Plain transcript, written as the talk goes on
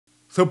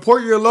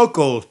Support your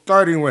local,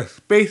 starting with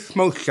Space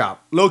Smoke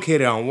Shop,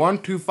 located on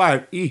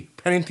 125 East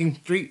Pennington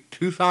Street,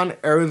 Tucson,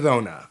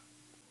 Arizona.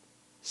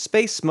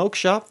 Space Smoke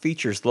Shop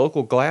features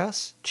local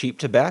glass, cheap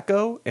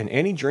tobacco, and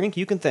any drink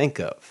you can think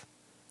of.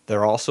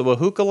 They're also a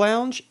hookah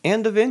lounge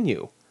and a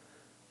venue.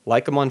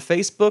 Like them on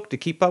Facebook to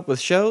keep up with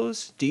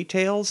shows,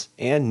 details,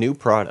 and new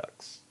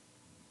products.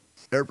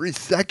 Every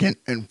second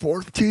and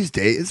fourth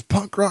Tuesday is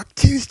Punk Rock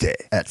Tuesday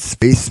at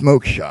Space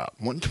Smoke Shop,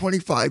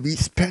 125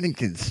 East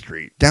Pennington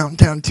Street,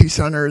 downtown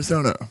Tucson,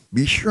 Arizona.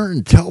 Be sure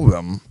and tell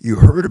them you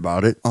heard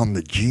about it on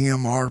the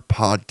GMR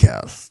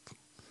Podcast.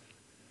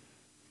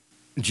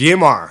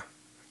 GMR.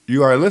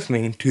 You are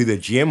listening to the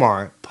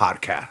GMR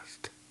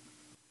Podcast.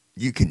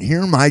 You can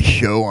hear my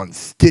show on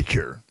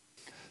Stitcher.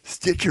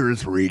 Stitcher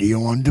is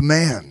radio on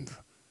demand.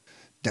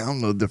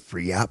 Download the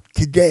free app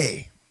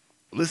today.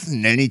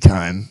 Listen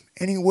anytime,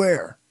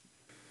 anywhere.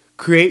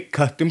 Create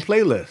custom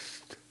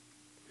playlists.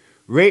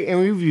 Rate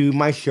and review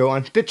my show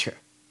on Stitcher.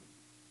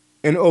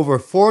 And over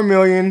 4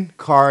 million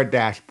car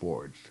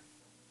dashboards.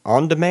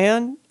 On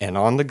demand and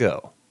on the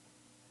go.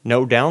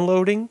 No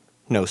downloading,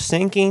 no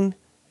syncing,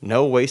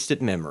 no wasted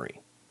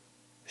memory.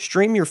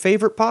 Stream your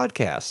favorite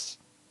podcasts.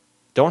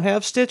 Don't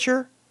have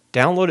Stitcher?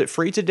 Download it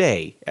free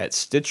today at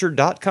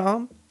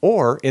Stitcher.com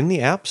or in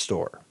the App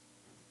Store.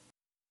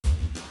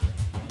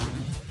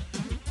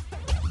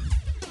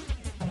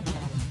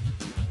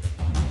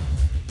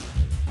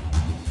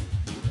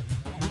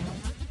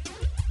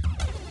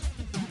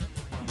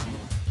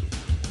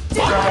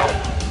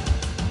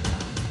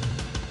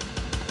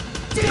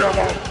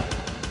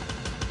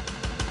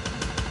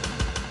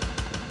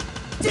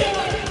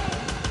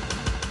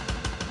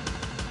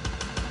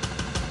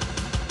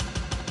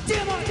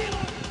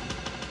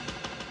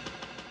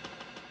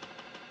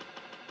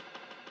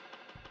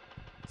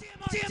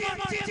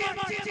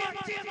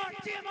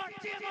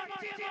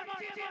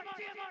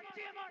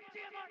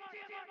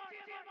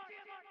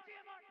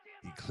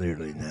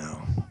 Clearly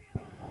now.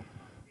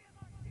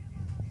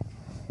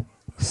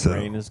 The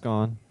rain is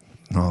gone.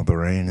 No, the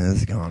rain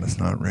is gone. It's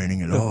not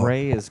raining at all. The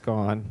Ray is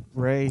gone.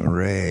 Ray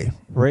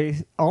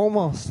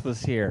Almost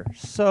was here.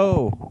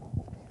 So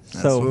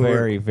what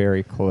very,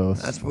 very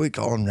close. That's what we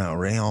call him now.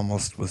 Ray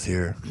almost was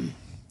here. He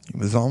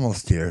was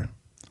almost here.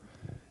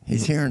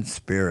 He's here in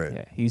spirit.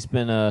 Yeah, he's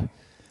been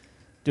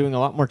doing a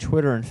lot more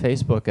Twitter and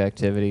Facebook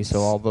activity.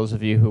 So all those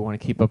of you who want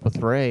to keep up with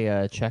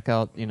Ray, check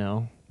out,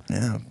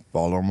 Yeah,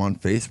 follow him on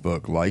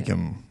Facebook. Like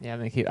him.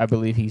 Yeah, I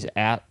believe he's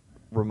at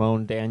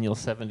Ramon Daniel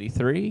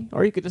 73,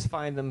 or you could just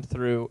find them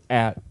through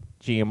at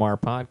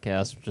GMR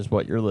Podcast, which is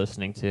what you're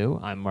listening to.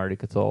 I'm Marty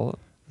Catola.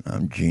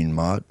 I'm Gene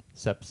Mott.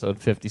 It's episode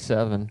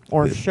 57,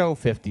 or show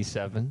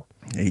 57.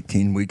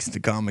 18 weeks to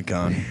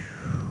ComiCon.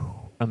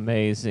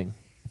 Amazing.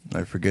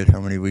 I forget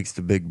how many weeks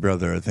to Big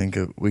Brother. I think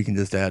we can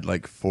just add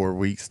like 4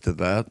 weeks to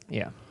that.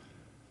 Yeah.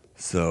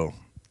 So,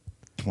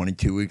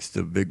 22 weeks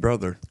to Big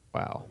Brother.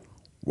 Wow.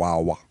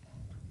 Wow.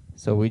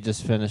 So we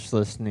just finished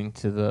listening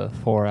to the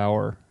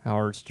 4-hour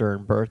Howard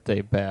Stern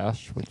birthday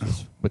bash,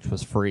 which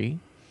was free.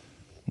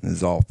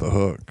 Is off the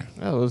hook.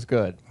 That was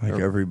good. Like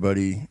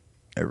everybody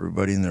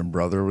and their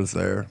brother was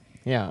there.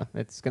 Yeah,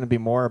 it's going to be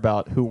more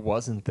about who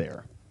wasn't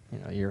there.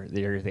 You're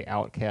the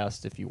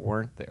outcast if you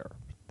weren't there.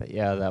 But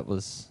yeah, that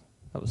was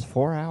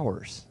 4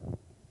 hours,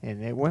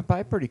 and it went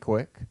by pretty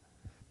quick.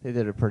 They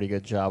did a pretty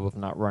good job of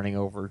not running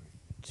over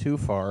too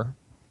far.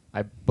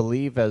 I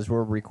believe as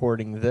we're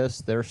recording this,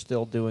 they're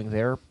still doing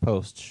their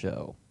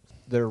post-show.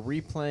 They're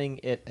replaying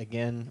it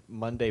again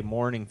Monday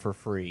morning for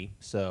free.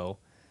 So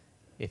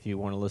if you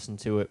want to listen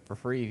to it for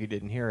free, if you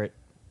didn't hear it,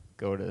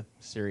 go to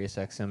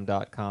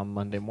SiriusXM.com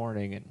Monday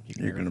morning. And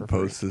You're going to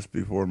post this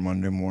before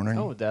Monday morning?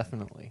 Oh,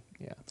 definitely.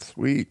 Yeah.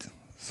 Sweet.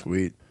 It's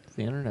the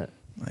internet.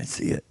 I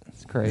see it.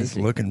 It's crazy. It's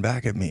looking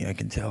back at me. I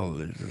can tell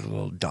there's a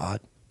little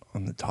dot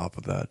on the top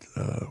of that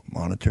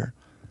monitor.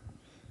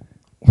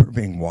 We're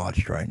being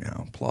watched right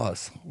now.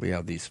 Plus, we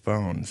have these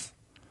phones.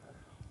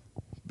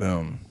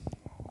 Boom.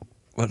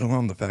 Let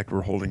alone the fact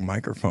we're holding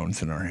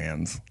microphones in our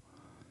hands.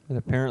 And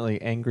apparently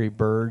Angry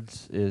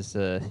Birds is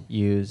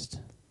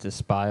used to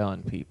spy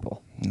on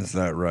people. Is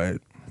that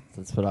right?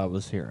 That's what I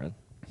was hearing.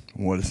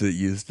 What is it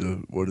used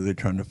to? What are they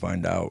trying to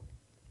find out?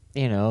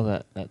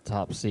 That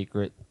top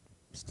secret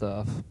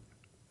stuff.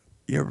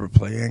 You ever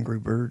play Angry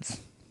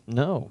Birds?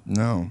 No.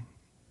 No.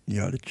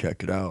 You ought to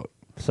check it out.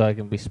 So I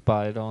can be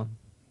spied on?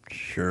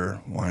 Sure.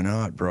 Why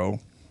not, bro?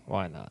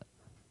 Why not?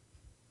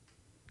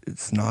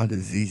 It's not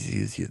as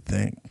easy as you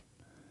think.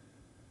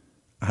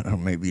 I don't know,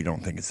 maybe you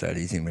don't think it's that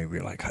easy. Maybe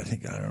you're like, I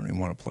don't even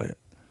want to play it.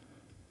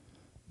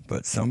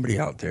 But somebody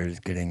out there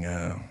is getting,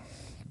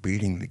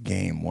 beating the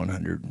game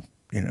 100,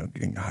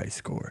 getting a high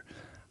score.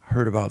 I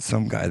heard about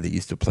some guy that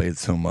used to play it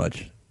so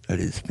much that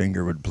his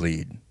finger would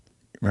bleed.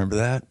 Remember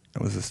that?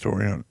 That was a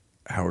story on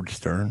Howard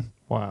Stern.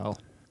 Wow.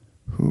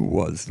 Who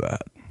was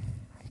that?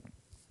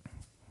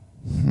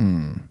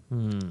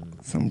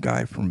 Some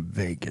guy from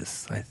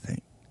Vegas, I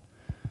think.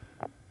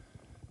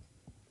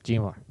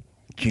 GMR.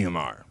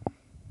 GMR.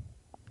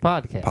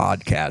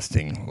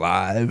 Podcasting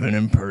live and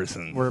in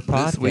person. We're this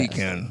podcasting.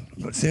 weekend.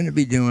 But soon to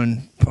be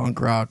doing punk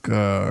rock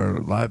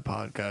live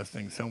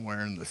podcasting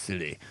somewhere in the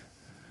city.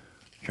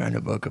 Trying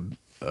to book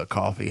a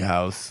coffee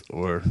house,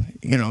 or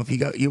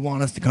if you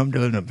want us to come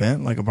to an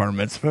event like a bar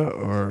mitzvah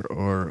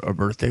or a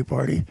birthday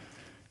party,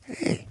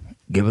 hey,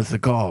 give us a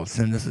call,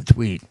 send us a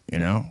tweet.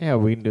 Yeah,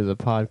 we can do the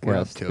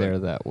podcast there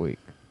that week.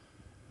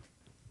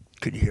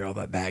 Could you hear all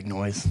that bag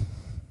noise?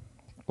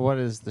 What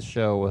is the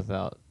show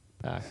without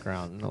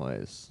background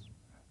noise?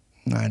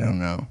 I don't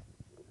know.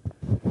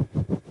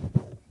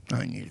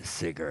 I need a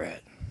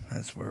cigarette.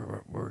 That's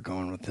where we're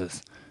going with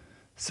this.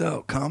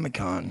 So,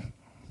 Comic-Con,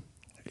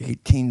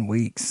 18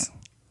 weeks.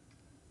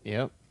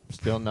 Yep.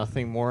 Still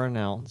nothing more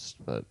announced,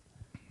 but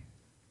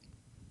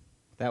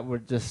that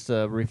would just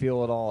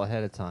reveal it all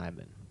ahead of time,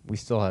 and we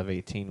still have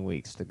 18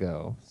 weeks to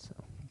go. So.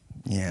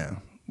 Yeah.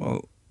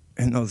 Well,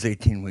 in those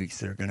 18 weeks,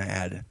 they're going to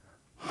add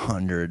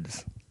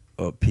hundreds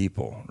of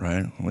people,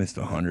 right? At least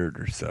 100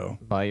 or so.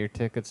 Buy your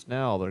tickets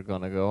now; they're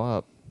going to go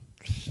up.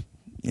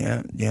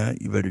 Yeah.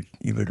 You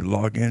better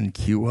log in,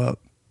 queue up,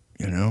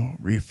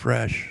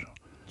 refresh.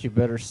 But you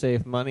better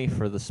save money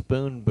for the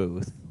spoon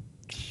booth.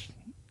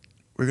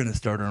 We're gonna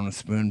start our own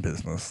spoon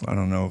business. I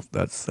don't know if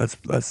that's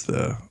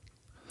the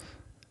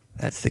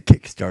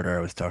Kickstarter I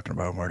was talking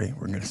about, Marty.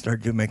 We're gonna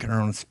start making our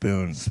own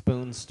spoons.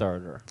 Spoon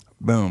starter.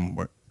 Boom.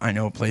 I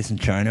know a place in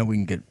China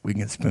we can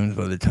get spoons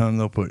by the ton.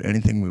 They'll put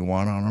anything we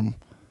want on them.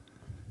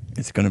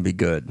 It's gonna be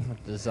good.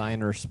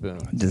 Designer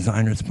spoons.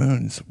 Designer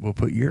spoons. We'll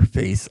put your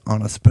face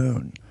on a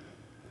spoon.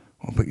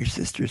 We'll put your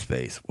sister's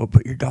face. We'll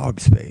put your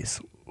dog's face.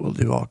 We'll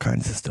do all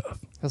kinds of stuff.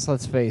 Because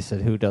let's face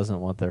it, who doesn't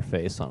want their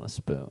face on a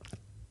spoon?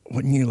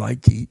 Wouldn't you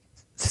like to eat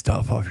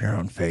stuff off your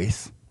own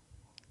face?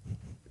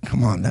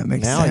 Come on, that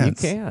makes sense. Now you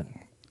can.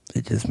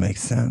 It just makes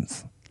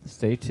sense.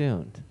 Stay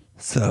tuned.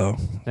 So,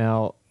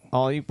 now,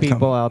 all you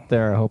people out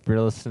there, I hope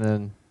you're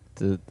listening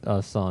to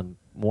us on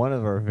one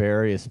of our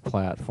various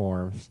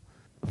platforms.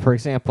 For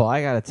example,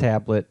 I got a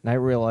tablet, and I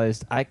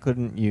realized I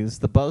couldn't use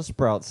the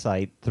Buzzsprout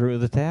site through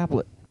the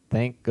tablet.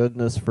 Thank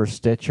goodness for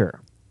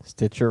Stitcher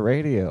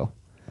Radio.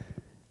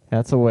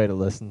 That's a way to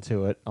listen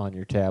to it on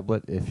your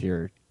tablet if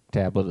your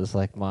tablet is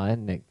like mine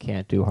and it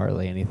can't do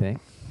hardly anything.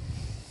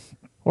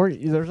 Or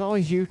there's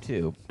always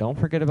YouTube. Don't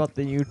forget about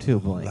the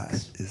YouTube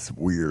links. That is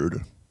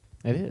weird.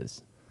 It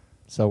is.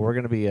 So we're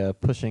going to be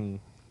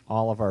pushing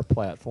all of our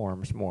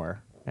platforms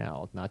more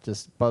now, not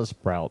just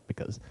Buzzsprout,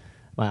 because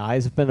my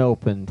eyes have been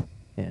opened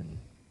and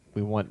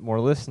we want more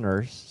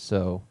listeners.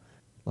 So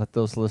let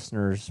those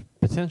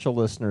potential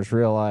listeners,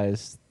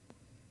 realize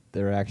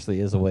there actually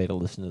is a way to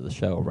listen to the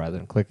show rather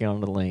than clicking on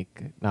the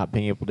link, not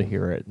being able to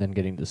hear it, and then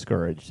getting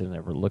discouraged and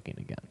never looking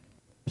again.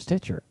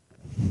 Stitcher.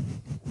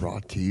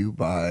 Brought to you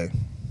by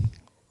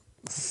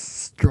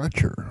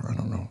Stretcher. I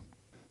don't know.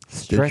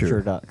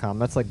 Stretcher.com.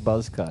 That's like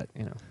Buzzcut,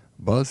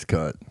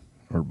 Buzzcut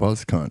or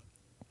Buzzcunt.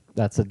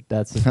 That's a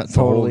That's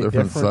totally a whole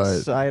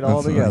different site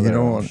altogether.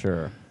 I'm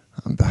sure.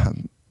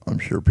 I'm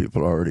sure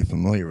people are already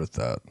familiar with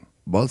that.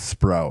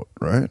 Buzzsprout,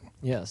 right?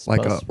 Yes.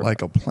 Like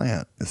Buzzsprout. a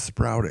plant is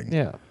sprouting.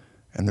 Yeah.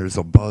 And there's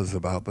a buzz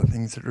about the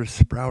things that are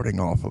sprouting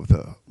off of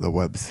the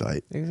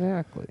website.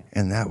 Exactly.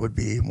 And that would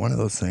be one of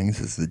those things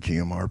is the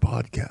GMR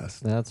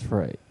Podcast. That's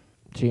right.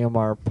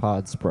 GMR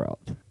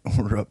Podsprout.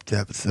 We're up to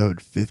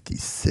episode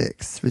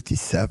 56,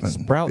 57,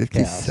 Sproutcast.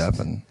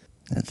 57.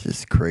 That's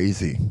just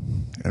crazy.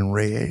 And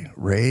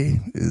Ray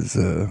is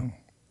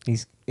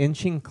He's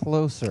inching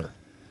closer.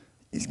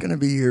 he's going to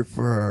be here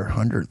for our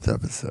 100th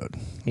episode.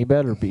 He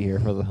better be here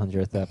for the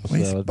 100th At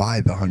least episode. by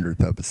the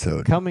 100th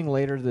episode. Coming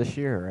later this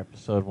year,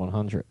 episode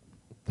 100.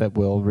 That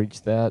will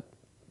reach that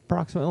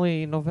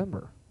approximately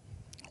November.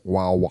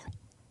 Wow.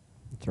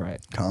 That's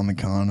right.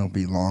 Comic-Con will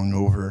be long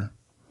over.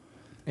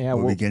 Yeah,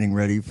 We'll be getting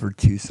ready for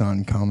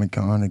Tucson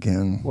Comic-Con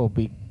again. we'll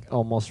be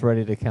almost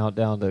ready to count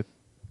down to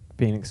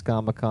Phoenix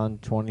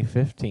ComiCon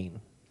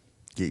 2015.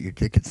 Get your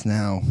tickets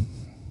now.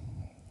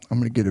 I'm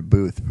going to get a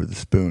booth for the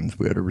spoons.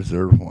 We got to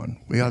reserve one.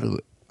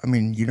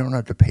 You don't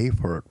have to pay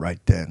for it right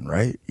then,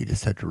 right? You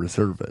just have to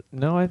reserve it.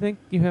 No, I think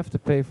you have to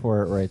pay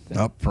for it right then.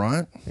 Up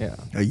front? Yeah.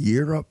 A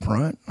year up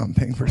front? I'm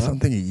paying for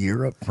something a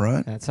year up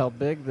front? That's how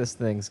big this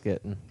thing's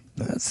getting.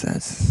 That's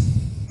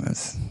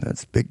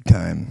big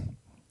time.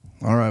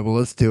 All right, well,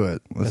 let's do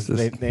it.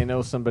 They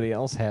know somebody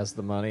else has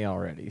the money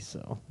already,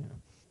 so.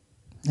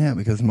 Yeah,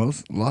 because a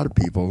lot of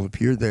people,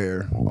 if you're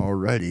there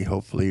already,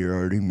 hopefully you're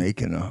already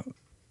making a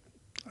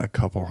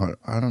couple hundred.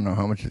 I don't know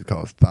how much it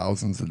costs.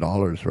 Thousands of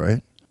dollars,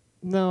 right?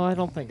 No, I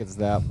don't think it's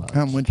that much.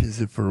 How much is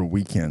it for a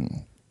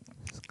weekend?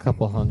 It's a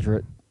couple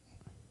hundred.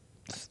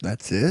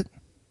 That's it?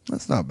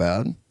 That's not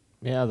bad.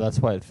 Yeah, that's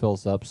why it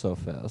fills up so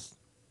fast.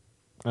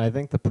 I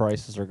think the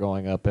prices are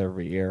going up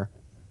every year.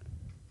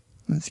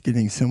 It's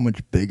getting so much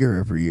bigger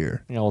every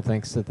year.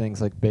 Thanks to things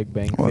like Big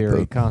Bang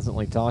Theory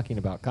constantly talking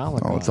about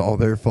Comic-Con. Oh, it's all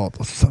their fault.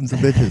 Those sons of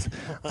bitches.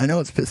 I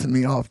know it's pissing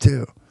me off,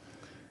 too.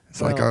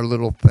 It's like our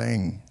little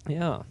thing.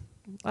 Yeah.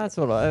 That's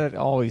what it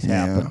always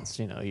happens.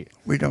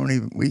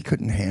 We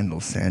couldn't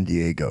handle San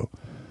Diego.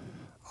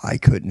 I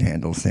couldn't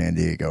handle San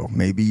Diego.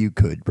 Maybe you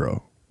could,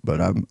 bro.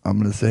 but I'm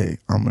gonna say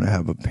I'm gonna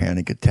have a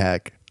panic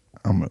attack.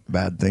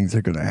 Bad things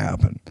are gonna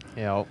happen.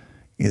 Yep.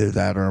 Either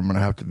that, or I'm gonna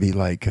have to be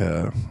like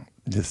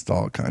just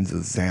all kinds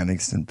of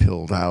Xanax and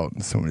pilled out,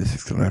 and somebody's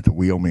just gonna have to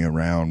wheel me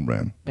around,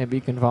 man. Maybe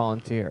you can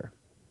volunteer.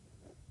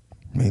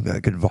 Maybe I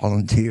could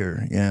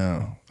volunteer.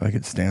 Yeah, I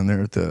could stand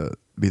there to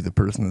be the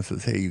person that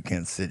says, "Hey, you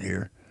can't sit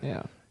here.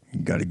 Yeah. You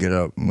got to get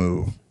up,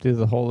 move." Do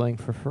the whole thing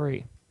for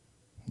free.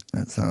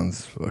 That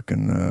sounds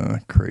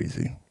fucking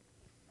crazy.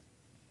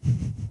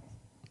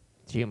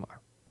 GMR.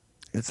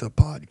 It's a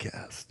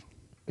podcast.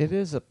 It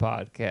is a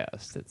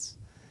podcast.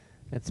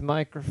 It's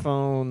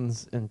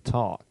microphones and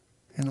talk.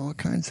 And all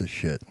kinds of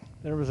shit.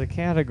 There was a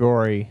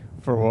category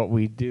for what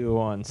we do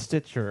on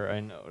Stitcher, I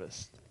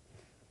noticed.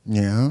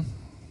 Yeah.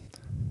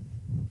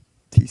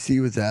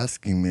 TC was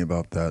asking me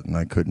about that, and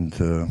I couldn't.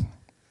 There's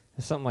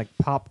something like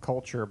pop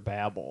culture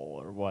babble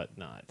or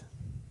whatnot.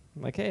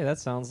 I'm like, hey, that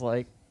sounds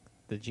like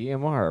the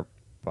GMR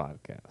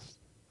podcast.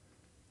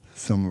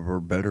 Some of our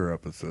better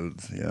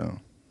episodes, yeah.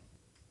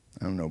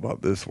 I don't know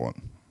about this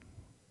one.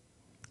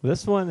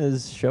 This one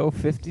is show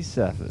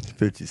 57.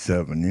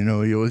 57. You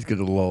know, you always get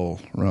a lull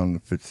around the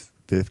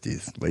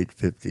 50s, late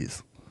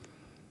 50s.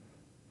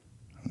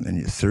 And then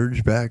you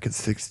surge back at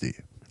 60.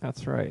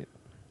 That's right.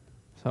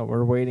 So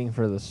we're waiting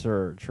for the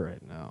surge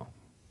right now.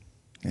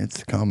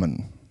 It's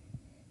coming.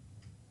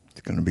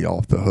 It's going to be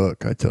off the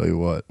hook, I tell you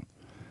what.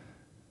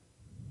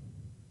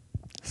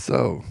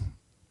 So,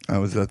 I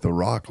was at the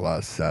Rock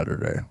last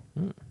Saturday.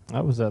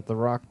 I was at the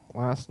Rock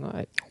last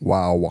night.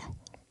 Wow.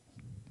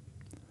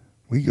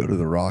 We go to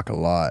the Rock a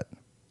lot.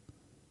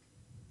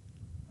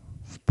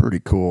 It's pretty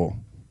cool.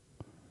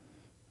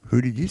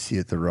 Who did you see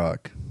at the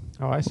Rock?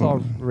 Oh, I saw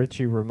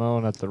Richie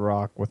Ramone at the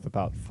Rock with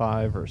about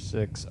 5 or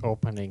 6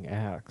 opening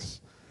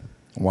acts.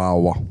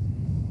 Wow.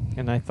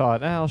 And I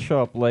thought, I'll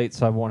show up late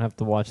so I won't have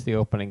to watch the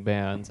opening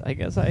bands. I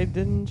guess I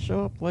didn't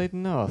show up late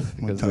enough.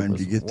 What Because time it did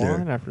was you get there?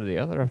 one after the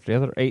other,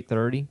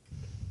 8:30.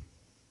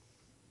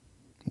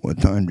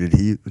 What time did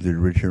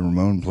Richard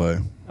Ramone play?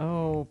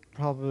 Oh,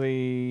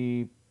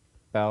 probably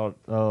about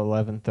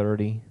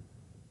 11:30.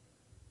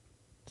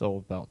 So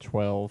about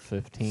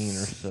 12:15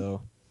 or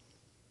so.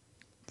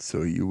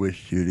 So you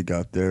wish you'd have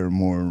got there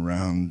more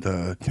around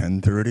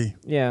 10:30?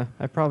 Yeah,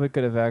 I probably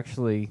could have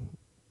actually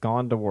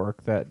gone to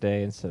work that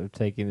day instead of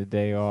taking the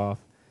day off.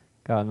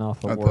 Gotten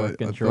off of work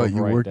and drove I thought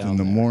you right worked down in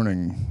the there.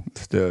 morning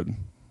instead.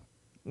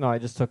 No, I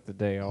just took the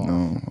day off.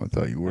 No, I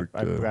thought you worked.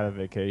 I got a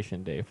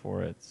vacation day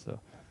for it, so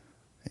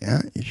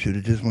Yeah, you should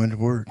have just went to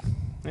work.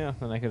 yeah.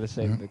 Then I could have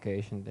saved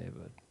vacation day,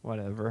 but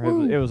whatever.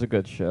 It was a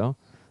good show.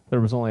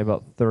 There was only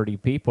about 30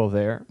 people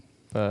there,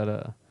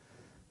 but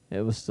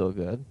it was still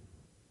good.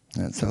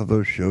 That's how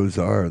those shows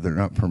are. They're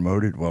not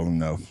promoted well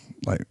enough.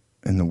 Like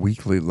in the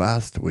weekly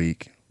last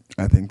week,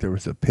 I think there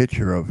was a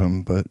picture of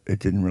him, but it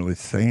didn't really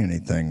say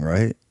anything,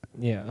 right?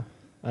 Yeah,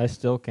 I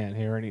still can't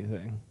hear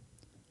anything.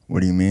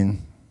 What do you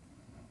mean?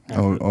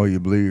 Oh, you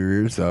blew your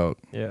ears out.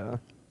 Yeah.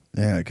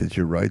 Yeah, because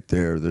you're right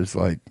there. There's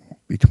like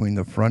between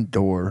the front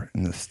door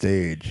and the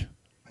stage,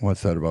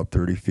 what's that, about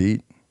 30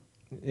 feet?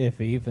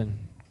 If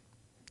even.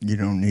 You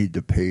don't need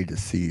to pay to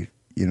see.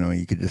 You know,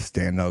 you could just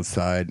stand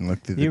outside and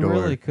look through the You door.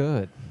 really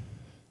could.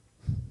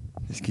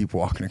 Just keep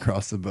walking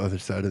across the other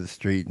side of the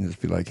street and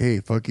just be like, hey,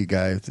 fuck you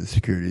guys if the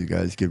security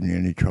guy's giving you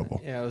any trouble.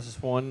 Yeah, it was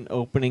just one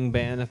opening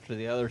band after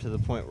the other to the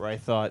point where I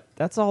thought,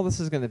 that's all this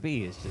is going to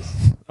be, is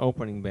just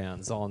opening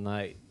bands all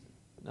night.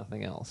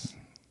 Nothing else.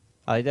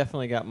 I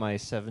definitely got my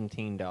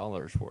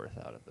 $17 worth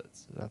out of it,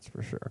 so that's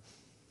for sure.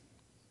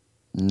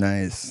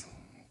 Nice.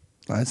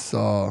 I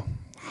saw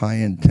High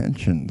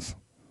Intentions,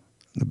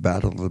 the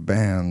Battle of the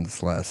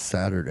Bands, last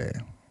Saturday.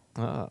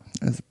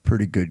 It's a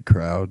pretty good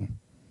crowd.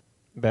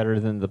 Better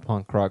than the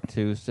Punk Rock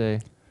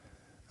Tuesday?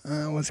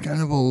 It was kind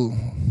of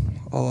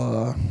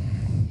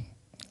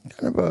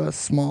a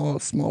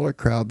smaller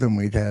crowd than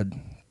we'd had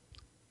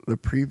the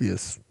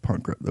previous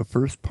the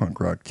first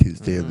Punk Rock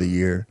Tuesday of the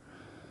year.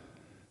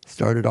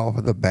 Started off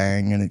with a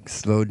bang and it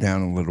slowed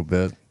down a little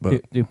bit.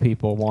 But Do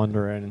people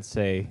wander in and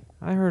say,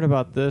 I heard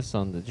about this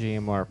on the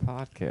GMR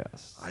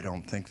podcast? I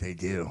don't think they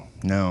do.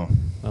 No.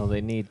 Well, they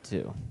need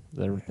to.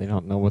 They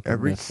don't know what they're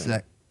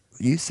missing.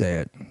 You say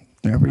it.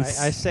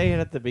 I say it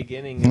at the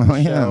beginning of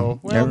the show.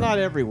 Well, not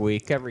every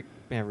week. Every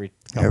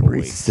couple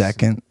weeks.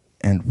 Second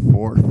and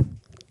fourth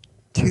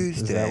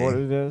Tuesday. Is that what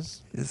it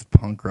is? Is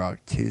Punk Rock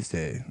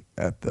Tuesday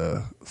at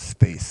the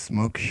Space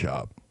Smoke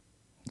Shop.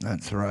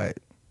 That's right.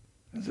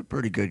 It's a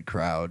pretty good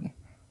crowd.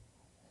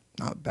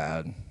 Not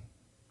bad.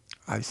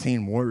 I've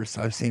seen worse.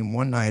 I've seen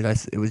one night,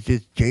 it was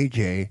just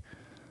JJ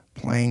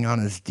playing on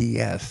his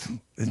DS,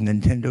 his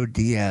Nintendo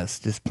DS,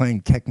 just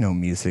playing techno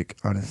music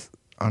on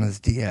his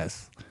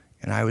DS.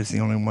 And I was the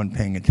only one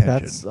paying attention.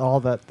 That's all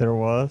that there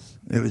was?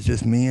 It was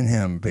just me and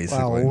him,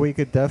 basically. Wow, well, we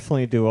could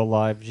definitely do a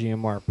live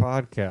GMR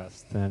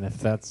podcast then. If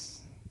that's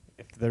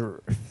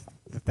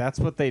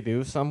what they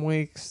do some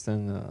weeks,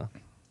 then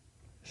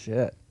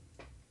shit.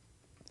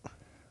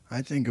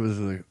 I think it was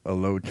a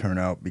low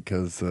turnout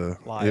because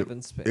Live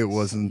in space. it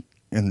wasn't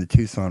in the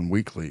Tucson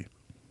Weekly.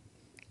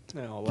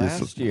 No,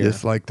 last year.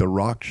 Just like the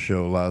rock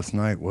show last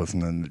night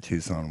wasn't in the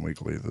Tucson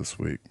Weekly this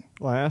week.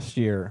 Last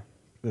year,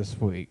 this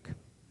week,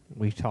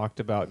 we talked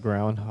about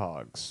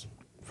groundhogs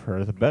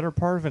for the better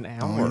part of an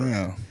hour. Oh,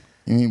 yeah.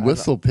 You mean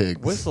whistle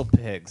pigs? Whistle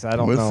pigs. I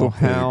don't know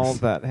how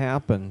that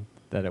happened,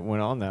 that it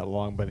went on that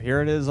long, but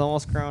here it is,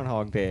 almost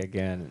Groundhog Day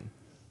again.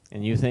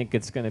 And you think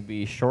it's going to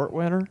be short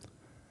winter?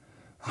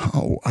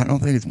 Oh, I don't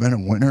think it's been a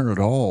winter at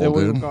all,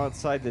 We dude. go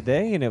outside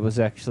today, and it was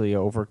actually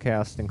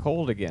overcast and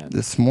cold again.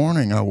 This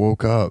morning I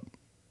woke up.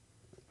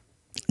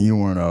 You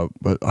weren't up,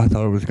 but I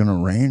thought it was going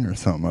to rain or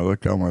something. I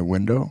looked out my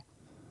window.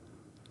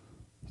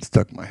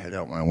 Stuck my head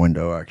out my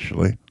window,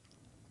 actually.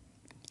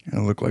 And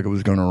it looked like it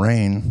was going to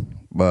rain,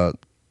 but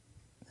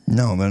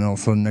no. Then all of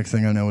a sudden, next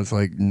thing I know, it's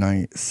like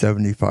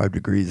 75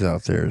 degrees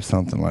out there or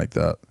something like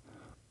that.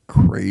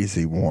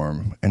 Crazy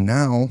warm. And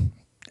now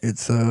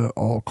it's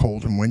all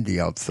cold and windy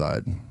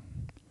outside.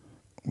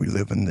 We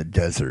live in the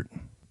desert.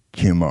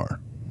 GMR.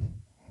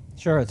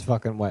 Sure, it's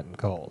fucking wet and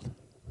cold.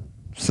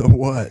 So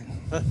what?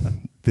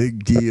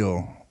 Big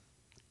deal.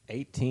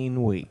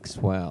 18 weeks.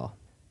 Wow.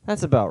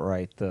 That's about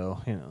right,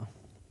 though. You know,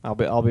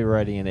 I'll be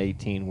ready in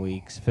 18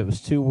 weeks. If it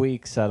was 2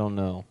 weeks, I don't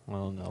know. I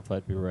don't know if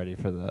I'd be ready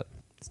for that.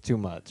 It's too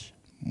much.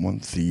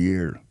 Once a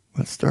year.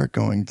 Let's start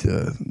going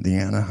to the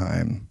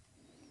Anaheim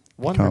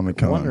ComiCon.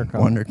 WonderCon.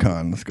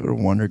 WonderCon. Let's go to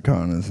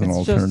WonderCon as an It's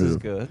alternative. just as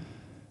good.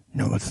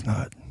 No, it's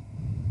not.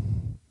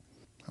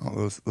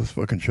 Oh, those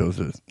fucking shows.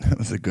 That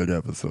was a good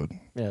episode.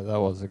 Yeah, that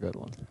was a good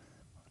one.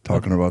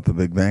 Talking about the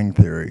Big Bang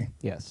Theory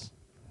Yes.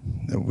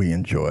 that we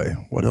enjoy.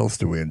 What else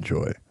do we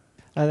enjoy?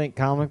 I think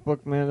Comic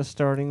Book Man is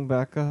starting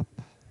back up.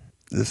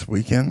 This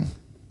weekend,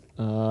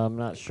 I'm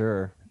not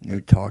sure. new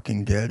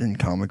Talking Dead and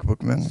Comic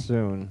Book Men.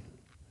 Soon.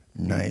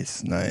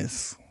 Nice,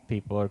 nice.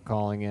 People are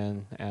calling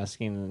in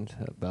asking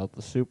about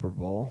the Super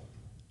Bowl.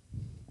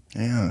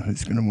 Yeah,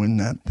 who's gonna win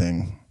that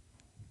thing?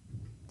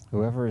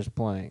 Whoever is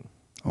playing,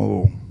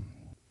 Oh,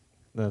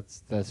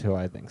 that's who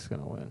I think's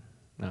gonna win.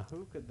 Now,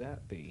 who could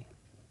that be?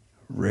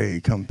 Ray,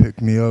 come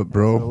pick me up, A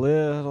bro.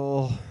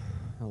 little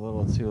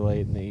too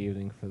late in the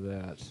evening for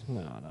that.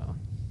 No.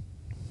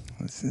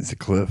 This is a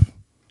Cliff.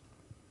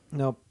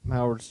 Nope.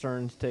 Howard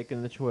Stern's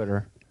taking the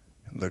Twitter.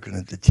 Looking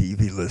at the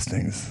TV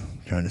listings,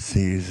 trying to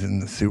see who's in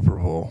the Super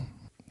Bowl.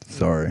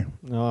 Sorry.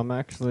 No, I'm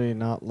actually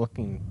not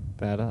looking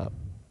that up.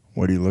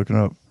 What are you looking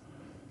up?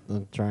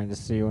 I'm trying to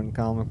see when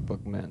Comic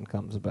Book Man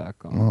comes back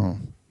on. Oh,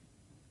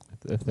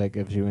 If that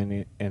gives you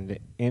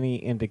any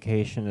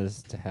indication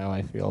as to how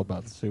I feel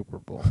about the Super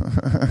Bowl.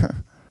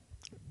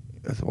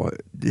 that's why.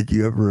 Did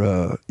you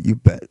ever? You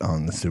bet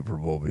on the Super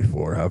Bowl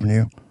before, haven't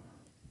you?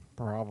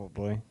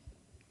 Probably.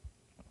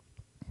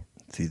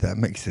 See, that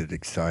makes it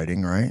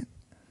exciting, right?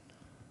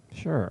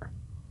 Sure.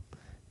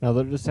 Now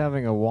they're just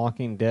having a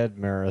Walking Dead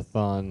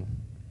marathon.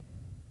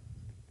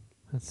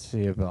 Let's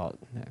see about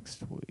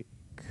next week.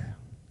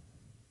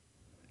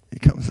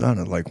 It comes on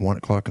at like 1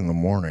 o'clock in the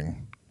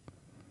morning.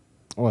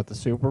 What, the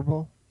Super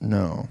Bowl?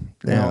 No.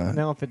 Yeah.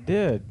 Now if it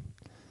did,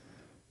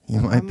 You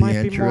I might be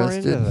might be more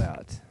interested. into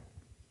that.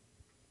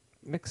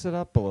 Mix it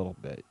up a little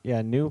bit.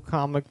 Yeah, new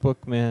Comic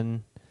Book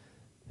Men,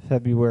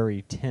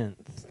 February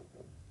 10th.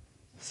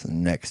 It's the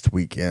next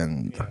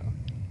weekend.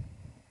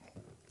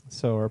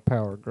 So our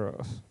power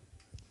grows.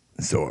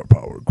 So our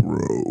power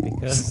grows.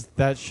 Because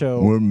that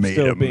show We're made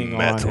still of being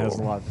metal. on has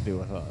a lot to do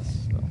with us.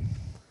 So.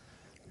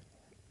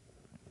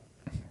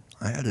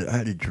 I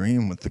had a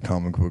dream with the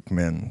Comic Book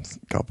Men,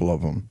 a couple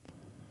of them.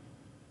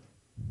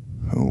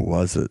 Who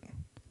was it?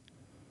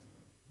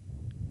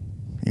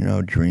 You know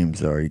how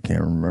dreams are. You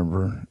can't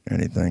remember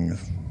anything.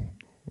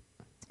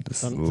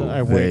 Just a Sometimes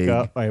little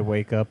vague. I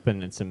wake up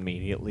and it's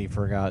immediately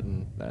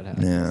forgotten. That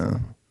happens. Yeah.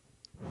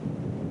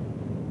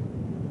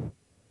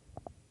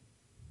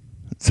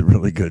 It's a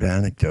really good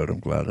anecdote. I'm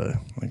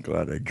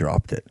glad I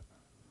dropped it.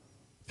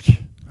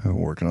 I've been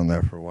working on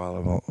that for a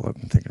while. I've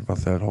been thinking about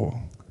that whole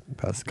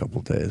past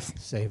couple days.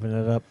 Saving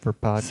it up for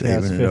podcast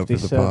Saving it up for the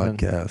 57.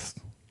 podcast.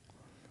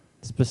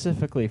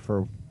 Specifically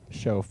for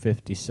show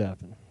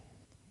 57.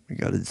 We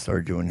got to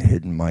start doing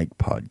hidden mic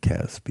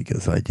podcasts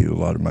because I do a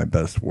lot of my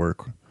best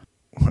work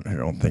when I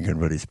don't think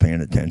anybody's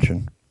paying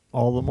attention.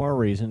 All the more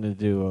reason to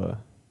do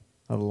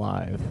a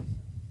live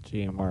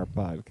GMR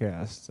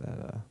podcast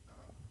at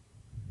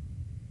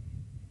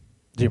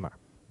GMR.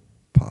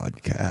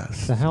 Podcast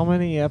So how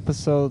many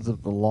episodes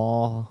of The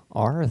Law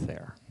are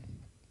there?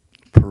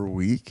 per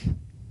week.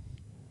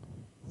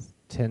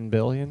 10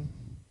 billion?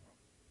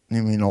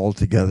 You mean all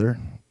together?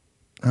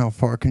 How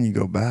far can you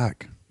go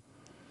back?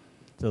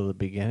 To the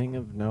beginning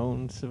of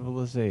known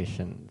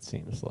civilization, it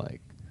seems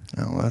like.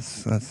 No,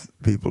 that's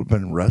people have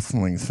been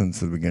wrestling since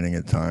the beginning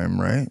of time,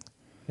 right?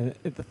 And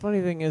the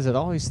funny thing is, it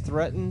always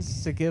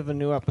threatens to give a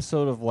new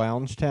episode of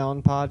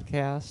Loungetown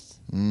podcast,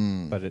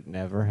 but it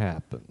never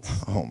happens.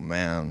 Oh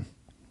man,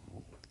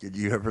 did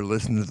you ever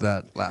listen to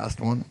that last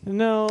one?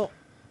 No.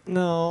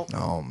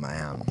 Oh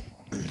man,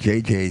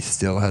 JJ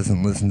still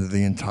hasn't listened to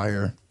the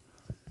entire.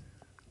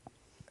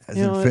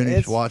 Hasn't finished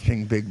it's-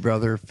 watching Big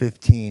Brother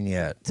 15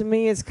 yet. To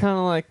me, it's kind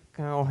of like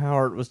how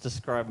Howard was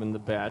describing The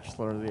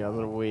Bachelor the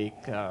other week.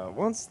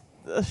 Once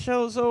the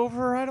show's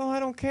over, I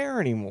don't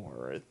care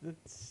anymore.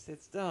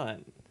 It's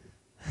done.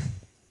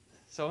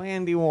 So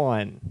Andy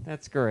won.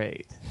 That's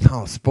great.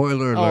 Oh,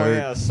 spoiler alert. Oh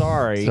yeah,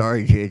 sorry.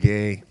 Sorry,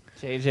 JJ.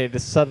 JJ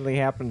just suddenly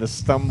happened to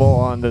stumble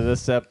onto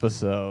this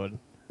episode.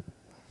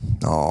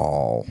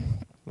 Oh.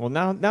 Well,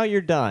 now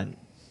you're done.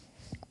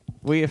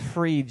 We have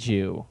freed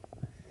you.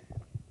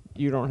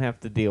 You don't have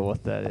to deal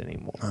with that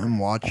anymore. I'm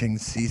watching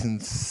season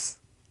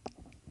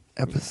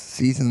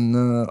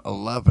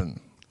 11.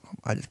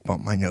 I just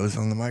bumped my nose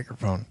on the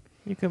microphone.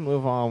 You can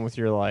move on with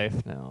your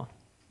life now.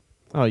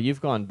 Oh,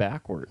 you've gone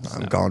backwards.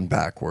 I've now. gone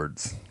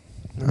backwards.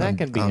 That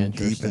can be I'm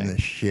interesting. deep in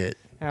this shit.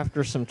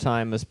 After some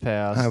time has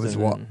passed. I was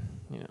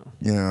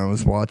I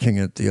was watching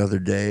it the other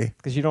day.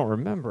 Because you don't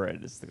remember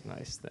it is the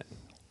nice thing.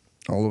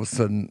 All of a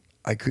sudden,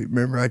 I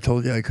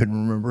told you I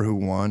couldn't remember who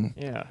won.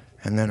 Yeah.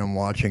 And then I'm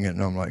watching it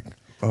and I'm like,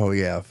 oh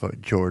yeah,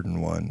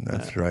 Jordan won.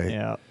 That's right.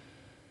 Yeah.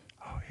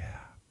 Oh yeah.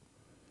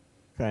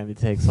 Kind of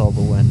takes all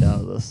the wind out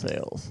of the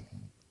sails.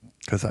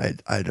 Because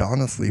I'd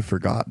honestly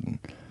forgotten.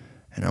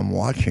 And I'm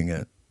watching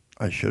it.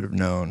 I should have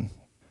known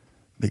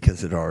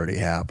because it already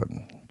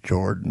happened.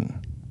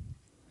 Jordan.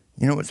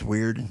 You know what's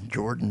weird?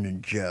 Jordan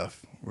and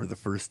Jeff were the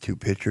first two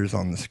pictures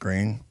on the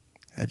screen.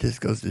 That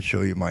just goes to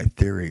show you my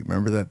theory.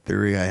 Remember that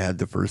theory I had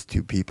the first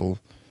two people?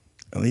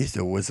 At least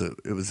it was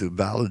a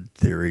valid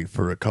theory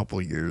for a couple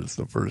years.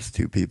 The first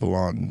two people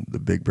on the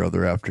Big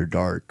Brother After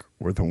Dark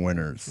were the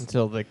winners.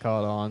 Until they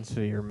caught on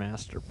to your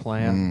master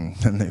plan.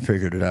 And they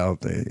figured it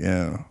out.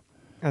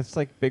 That's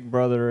like Big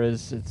Brother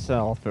is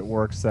itself. It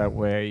works that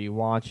way. You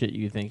watch it,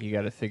 you think you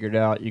got it figured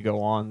out. You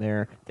go on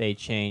there, they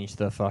change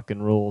the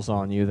fucking rules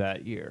on you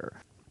that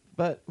year.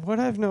 But what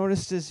I've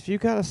noticed is if you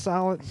got a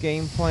solid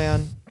game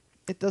plan,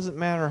 it doesn't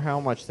matter how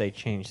much they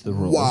change the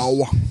rules.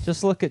 Wow.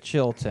 Just look at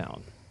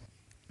Chilltown.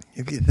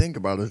 If you think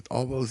about it,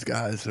 all those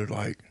guys are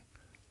like,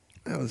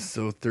 that was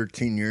so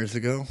 13 years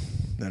ago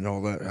that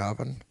all that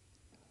happened.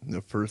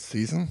 The first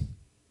season,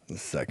 the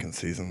second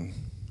season.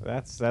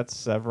 That's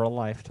several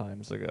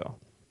lifetimes ago.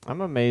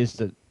 I'm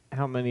amazed at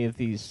how many of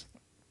these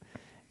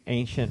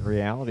ancient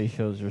reality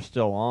shows are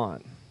still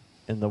on,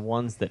 and the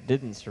ones that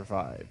didn't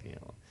survive.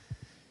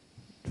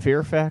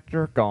 Fear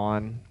Factor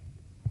gone.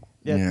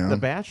 Yet Yeah. The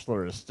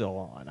Bachelor is still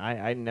on.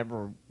 I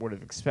never would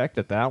have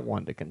expected that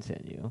one to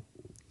continue.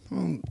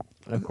 Well, And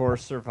of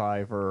course,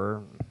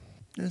 Survivor.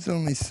 there's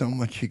only so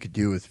much you could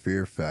do with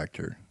Fear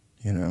Factor.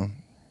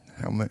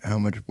 How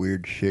much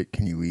weird shit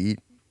can you eat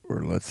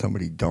or let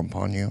somebody dump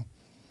on you?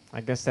 I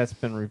guess that's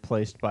been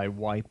replaced by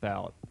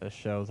Wipeout, a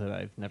show that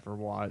I've never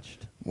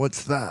watched.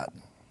 What's that?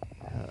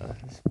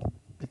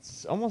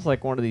 It's almost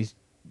like one of these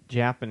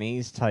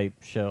Japanese type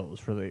shows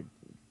where they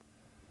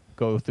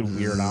go through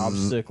weird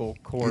obstacle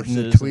courses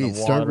in the tweets.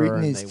 water. Start reading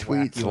and these they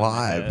whack tweets you in the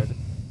live. head.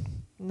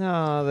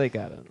 No, they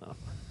got enough.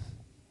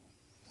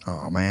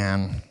 Oh,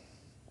 man.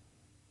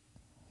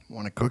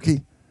 Want a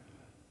cookie?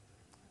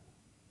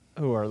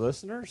 Who are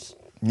listeners?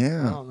 I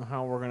Yeah. don't know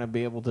how we're going to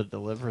be able to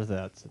deliver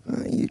that to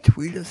them. You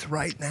tweet us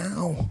right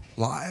now.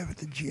 Live at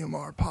the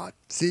GMR Pod.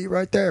 See,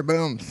 right there.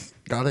 Boom.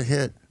 Got a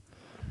hit.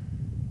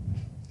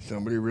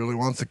 Somebody really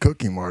wants a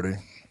cookie, Marty.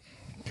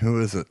 Who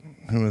is it?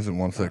 Who is it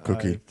wants that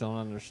cookie? I don't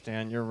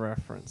understand your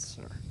reference,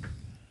 sir.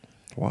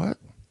 What?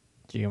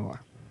 GMR.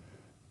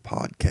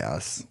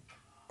 Podcasts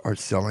are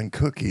selling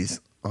cookies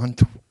on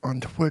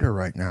Twitter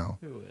right now.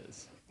 Who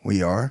is?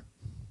 We are.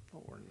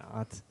 No, we're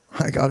not.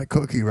 I got a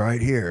cookie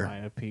right here.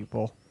 Kind of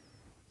people.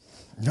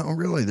 No,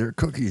 really, there are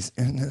cookies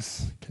in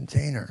this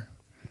container.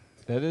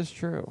 That is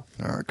true.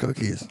 There are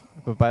cookies.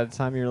 But by the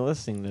time you're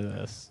listening to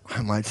this,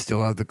 I might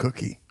still have the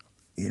cookie.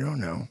 You don't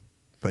know.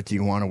 But do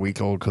you want a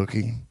week-old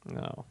cookie?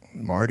 no.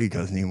 Marty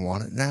doesn't even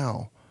want it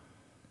now.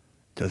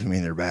 Doesn't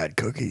mean they're bad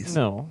cookies.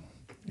 No.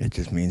 It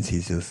just means he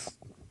just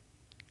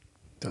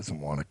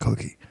doesn't want a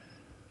cookie.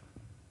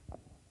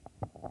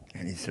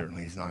 And he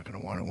certainly is not going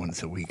to want it when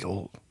it's a week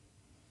old.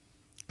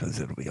 Because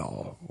it'll be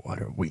all,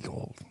 what, a week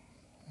old.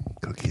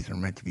 Cookies are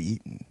meant to be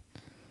eaten.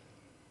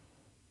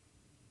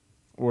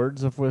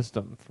 Words of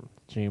wisdom from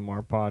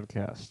GMR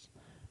Podcast.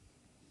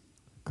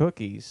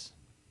 Cookies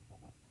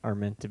are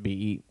meant to be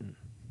eaten.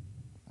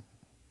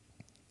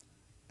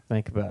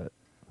 Think about it.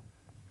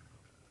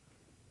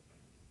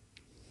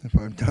 If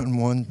I've done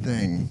one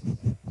thing,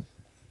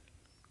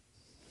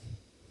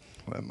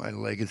 let my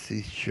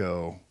legacy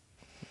show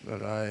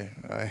that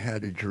I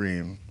had a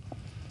dream,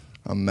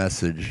 a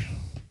message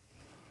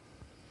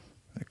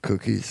that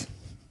cookies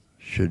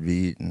should be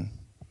eaten.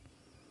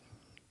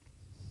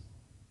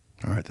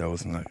 All right, that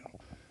wasn't it.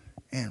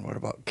 And what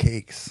about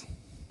cakes?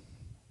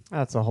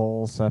 That's a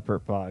whole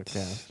separate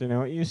podcast.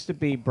 It used to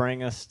be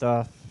bring us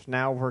stuff.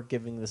 Now we're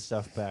giving the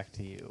stuff back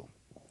to you.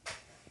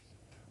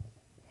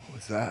 What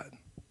was that?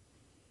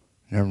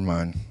 Never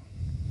mind.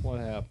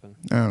 What happened?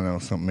 I don't know.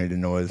 Something made a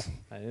noise.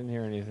 I didn't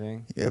hear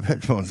anything. You have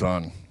headphones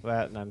on.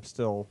 That, and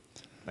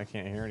I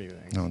can't hear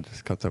anything. No,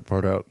 just cut that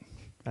part out.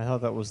 I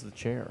thought that was the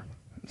chair.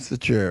 It's the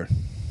chair.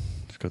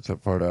 Just cut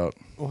that part out.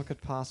 What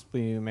could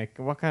possibly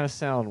what kind of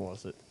sound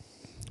was it?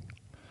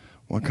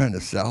 What kind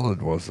of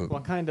salad was it?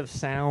 What kind of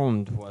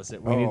sound was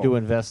it? We need to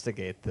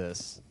investigate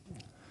this.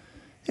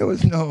 It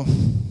was no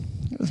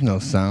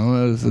sound.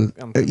 It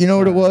was you know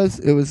what it was?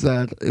 It was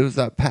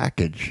that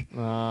package.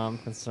 I'm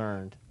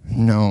concerned.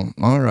 No,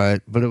 all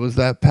right, but it was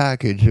that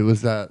package. It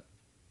was that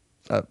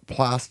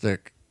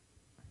plastic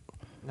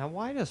Now,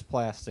 why does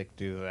plastic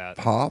do that?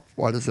 pop.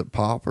 Why does it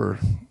pop? Or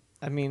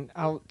I mean,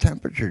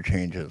 temperature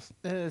changes.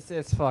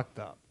 it's fucked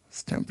up.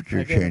 It's temperature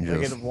I changes.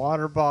 get a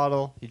water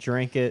bottle, you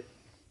drink it,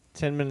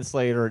 10 minutes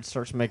later it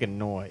starts making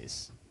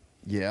noise.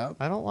 Yeah,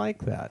 I don't like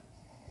that.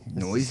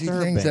 noisy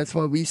disturbing. things. That's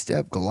why we used to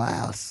have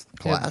glass.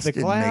 Glass the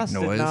didn't glass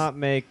make noise. did not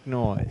make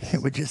noise.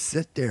 It would just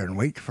sit there and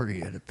wait for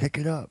you to pick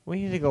it up.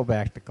 We need to go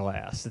back to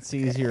glass. It's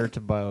easier to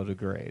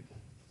biodegrade.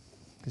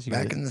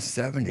 Back in the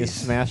 70s, you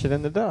smash it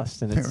in the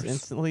dust and it's There was-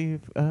 instantly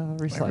there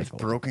was recycled.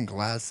 broken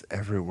glass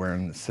everywhere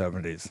in the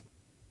 70s.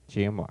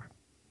 GMR.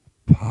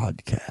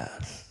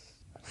 Podcast.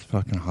 It's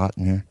fucking hot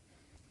in here.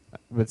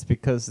 But it's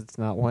because it's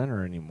not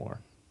winter anymore.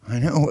 I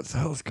know. What the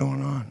hell's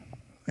going on?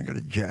 I got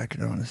a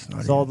jacket on. It's not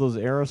It's all even- those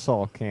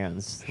aerosol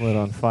cans lit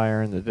on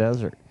fire in the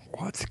desert.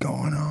 What's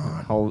going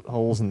on?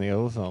 Holes in the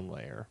ozone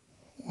layer.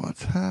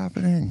 What's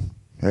happening?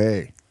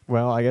 Hey.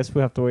 Well, I guess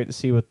we have to wait to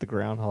see what the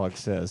groundhog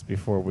says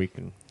before we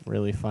can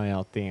really find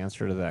out the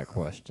answer to that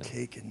question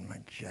Taking my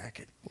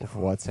jacket. of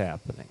what's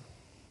happening.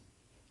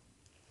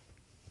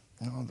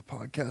 No, the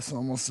podcast's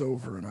almost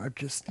over, and I've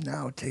just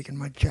now taken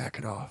my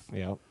jacket off.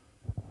 Yep.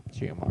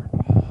 GMR.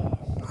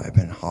 I've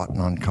been hot and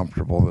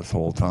uncomfortable this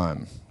whole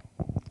time.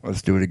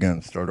 Let's do it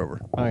again. Start over.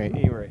 Okay,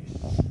 erase.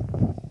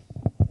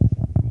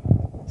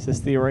 Is this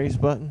the erase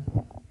button?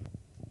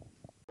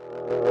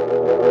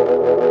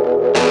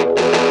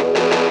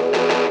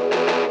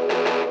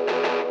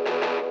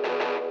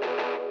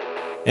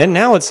 And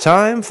now it's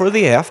time for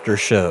the after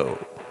show.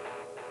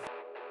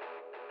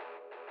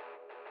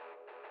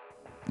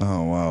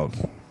 Oh, wow.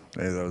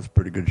 Hey, that was a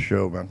pretty good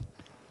show, man.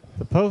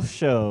 The post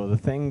show, the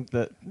thing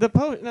that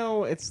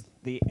no, it's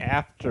the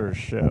after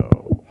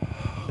show.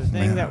 The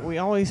thing Man. that we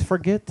always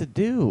forget to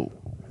do.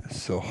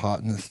 It's so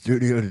hot in the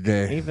studio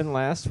today. Even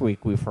last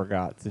week we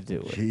forgot to do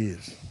it.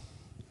 Jeez.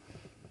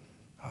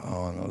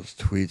 Oh, and those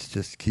tweets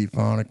just keep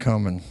on a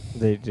coming.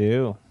 They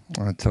do.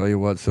 I tell you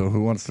what, so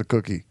who wants the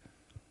cookie?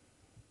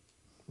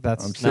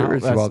 That's I'm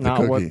serious not, about that's the not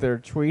cookie. what they're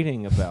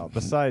tweeting about.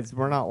 Besides,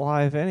 we're not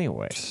live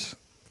anyway.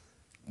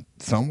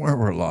 Somewhere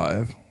we're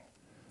live.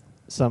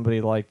 Somebody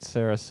liked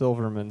Sarah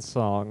Silverman's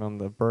song on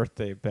the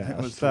birthday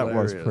bash. That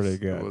was hilarious. pretty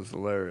good. It was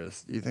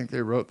hilarious. Do you think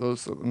they wrote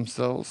those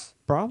themselves?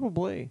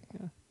 Probably,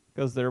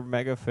 because they're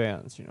mega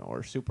fans,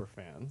 or super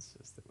fans,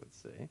 as they would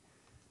say.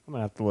 I'm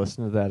gonna have to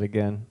listen to that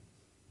again.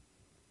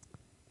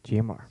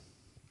 GMR.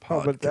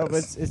 Oh, but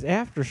it's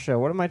after show.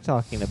 What am I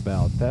talking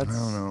about? That's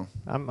I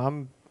don't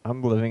know.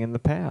 I'm living in the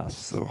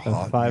past. So That's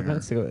hot in 5 here.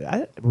 minutes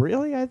ago.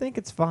 I think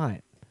it's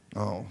fine.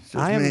 Oh, it's just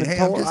I am me. Hey,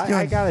 I'm just I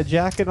doing- got a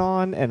jacket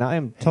on and I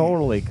am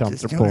totally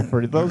comfortable. doing it.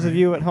 For those of Alright.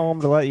 you at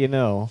home, to let you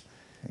know,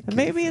 Okay.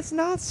 maybe it's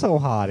not so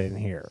hot in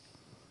here.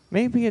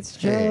 Maybe it's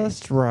Hey.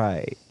 just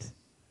right.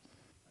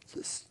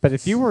 Just- But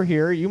if you were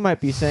here, you might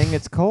be saying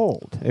it's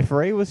cold. If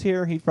Ray was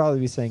here, he'd probably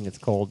be saying it's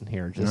cold in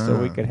here, just so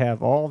we Ah. could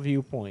have all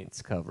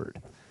viewpoints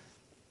covered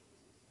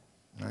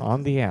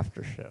on the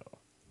after show.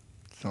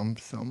 Some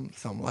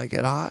like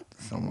it hot,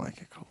 some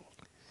like it cold.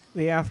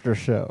 The after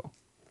show.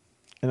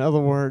 In other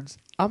words,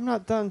 I'm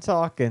not done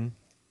talking.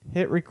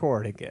 Hit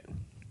record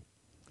again.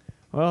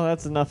 Well,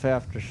 that's enough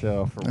after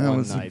show for That one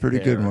was a night. pretty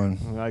good there. one.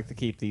 We like to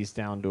keep these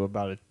down to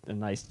about a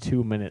nice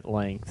 2-minute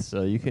length,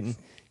 so you can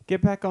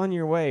get back on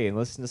your way and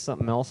listen to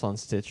something else on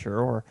Stitcher,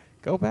 or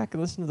go back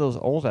and listen to those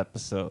old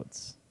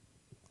episodes.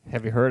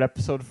 Have you heard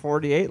episode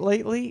 48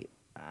 lately?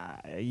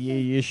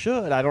 You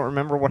should. I don't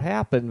remember what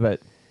happened,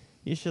 but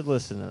you should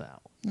listen to that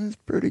one. It's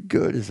pretty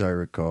good, as I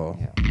recall.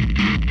 Yeah.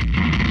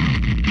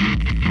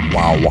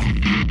 Wow.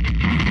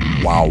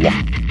 Wow. Wow.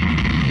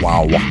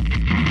 Wow.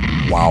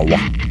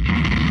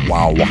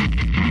 Wow.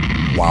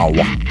 Wow.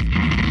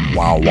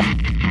 Wow.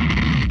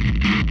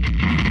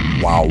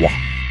 Wow.